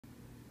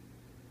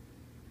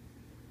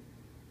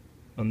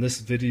On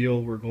this video,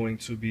 we're going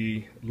to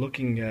be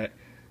looking at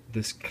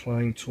this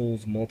Klein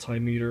Tools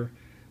multimeter.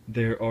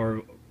 There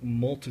are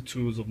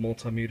multitudes of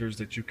multimeters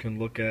that you can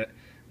look at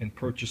and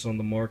purchase on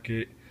the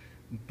market,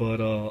 but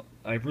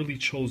I really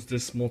chose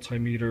this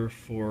multimeter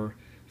for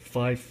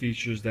 5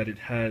 features that it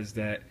has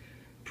that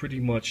pretty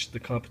much the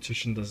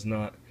competition does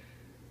not.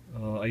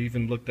 I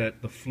even looked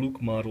at the Fluke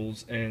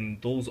models,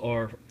 and those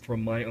are,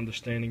 from my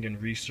understanding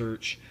and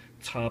research,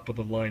 top of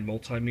the line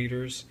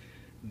multimeters.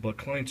 But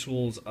Klein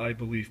Tools, I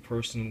believe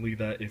personally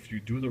that if you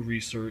do the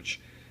research,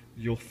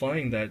 you'll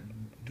find that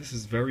this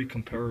is very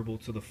comparable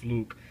to the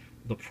Fluke.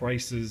 The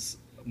price is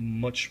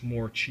much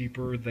more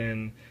cheaper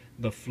than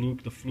the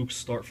Fluke. The Flukes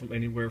start from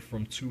anywhere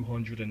from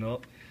 $200 and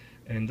up,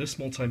 and this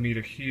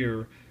multimeter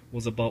here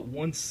was about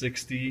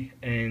 $160,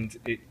 and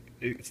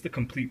it's the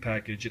complete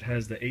package. It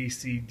has the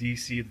AC,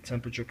 DC, the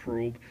temperature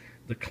probe,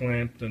 the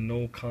clamp, the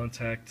no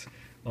contact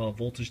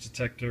voltage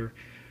detector.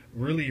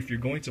 Really, if you're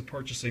going to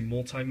purchase a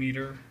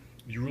multimeter,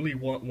 you really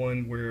want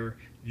one where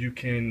you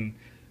can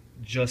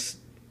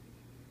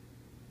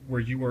where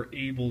you are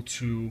able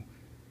to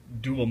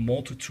do a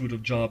multitude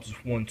of jobs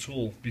with one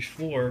tool.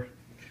 Before,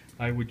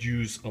 I would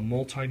use a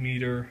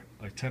multimeter,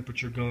 a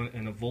temperature gun,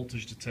 and a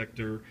voltage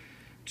detector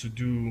to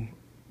do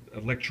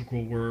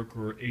electrical work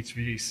or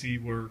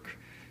HVAC work,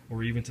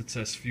 or even to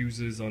test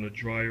fuses on a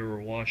dryer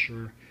or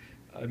washer.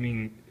 I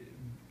mean,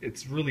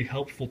 it's really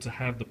helpful to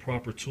have the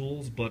proper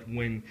tools, but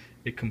when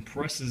it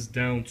compresses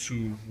down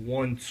to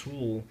one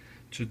tool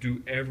to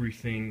do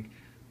everything,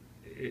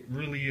 it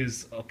really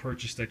is a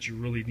purchase that you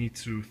really need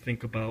to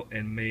think about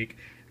and make,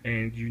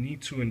 and you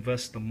need to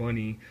invest the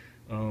money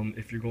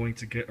if you're going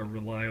to get a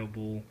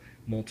reliable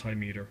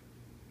multimeter.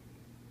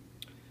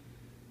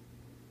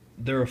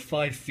 There are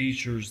 5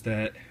 features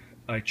that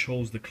I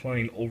chose the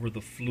Klein over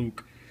the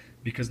Fluke,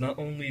 because not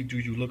only do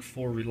you look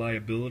for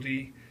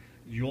reliability,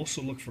 you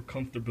also look for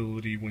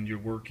comfortability when you're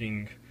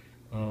working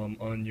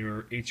on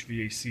your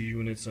HVAC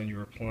units, on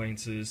your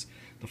appliances.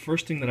 The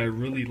first thing that I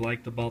really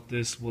liked about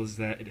this was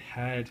that it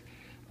had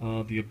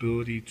the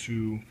ability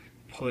to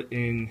put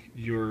in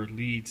your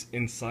leads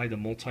inside the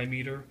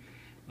multimeter.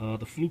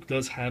 The Fluke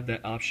does have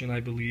that option,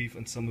 I believe,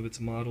 in some of its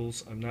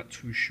models. I'm not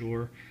too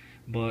sure,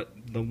 but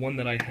the one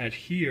that I had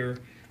here,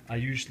 I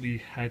usually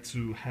had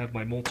to have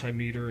my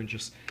multimeter and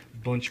just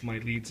bunch my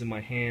leads in my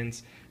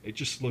hands. It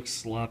just looks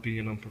sloppy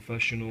and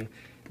unprofessional.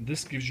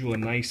 This gives you a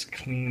nice,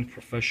 clean,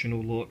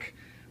 professional look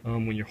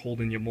when you're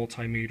holding your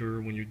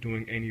multimeter, when you're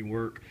doing any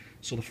work.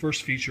 So the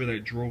first feature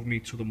that drove me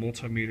to the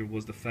multimeter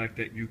was the fact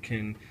that you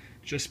can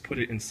just put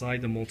it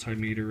inside the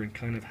multimeter and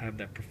kind of have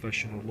that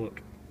professional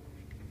look.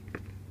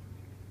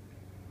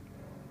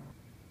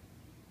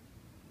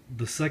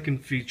 The second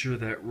feature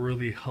that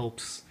really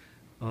helps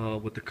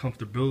with the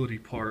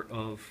comfortability part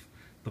of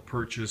the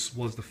purchase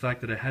was the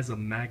fact that it has a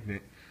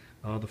magnet.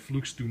 The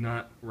Flukes do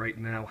not right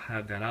now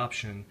have that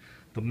option.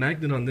 The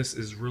magnet on this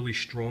is really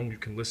strong. You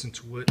can listen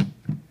to it.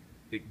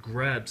 It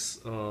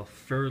grabs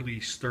fairly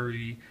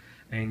sturdy,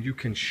 and you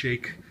can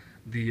shake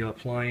the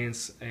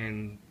appliance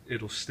and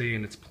it'll stay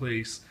in its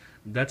place.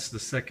 That's the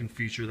second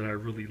feature that I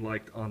really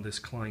liked on this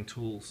Klein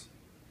Tools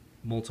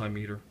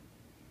multimeter.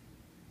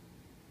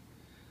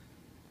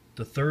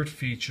 The third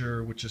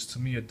feature, which is to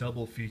me a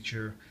double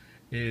feature,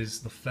 is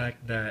the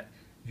fact that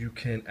you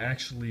can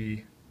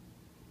actually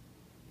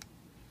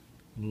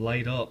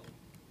light up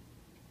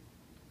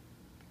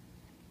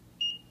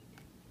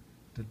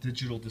the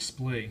digital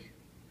display.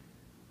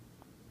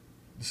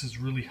 This is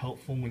really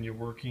helpful when you're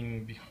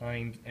working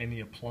behind any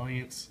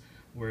appliance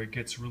where it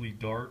gets really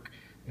dark.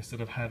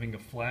 Instead of having a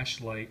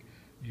flashlight,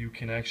 you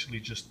can actually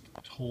just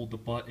hold the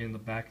button, the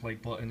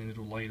backlight button, and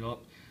it'll light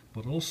up.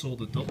 But also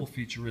the double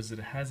feature is that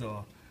it has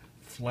a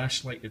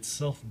flashlight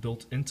itself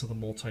built into the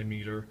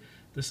multimeter.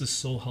 This is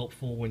so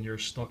helpful when you're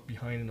stuck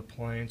behind an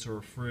appliance or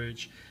a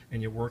fridge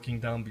and you're working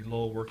down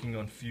below, working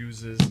on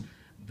fuses.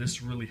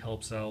 This really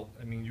helps out.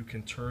 I mean, you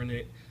can turn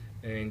it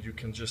and you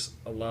can just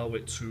allow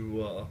it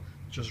to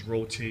just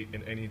rotate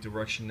in any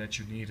direction that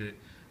you need it.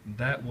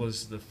 That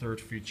was the third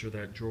feature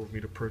that drove me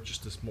to purchase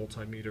this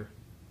multimeter.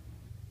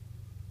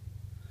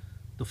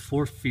 The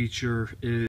fourth feature is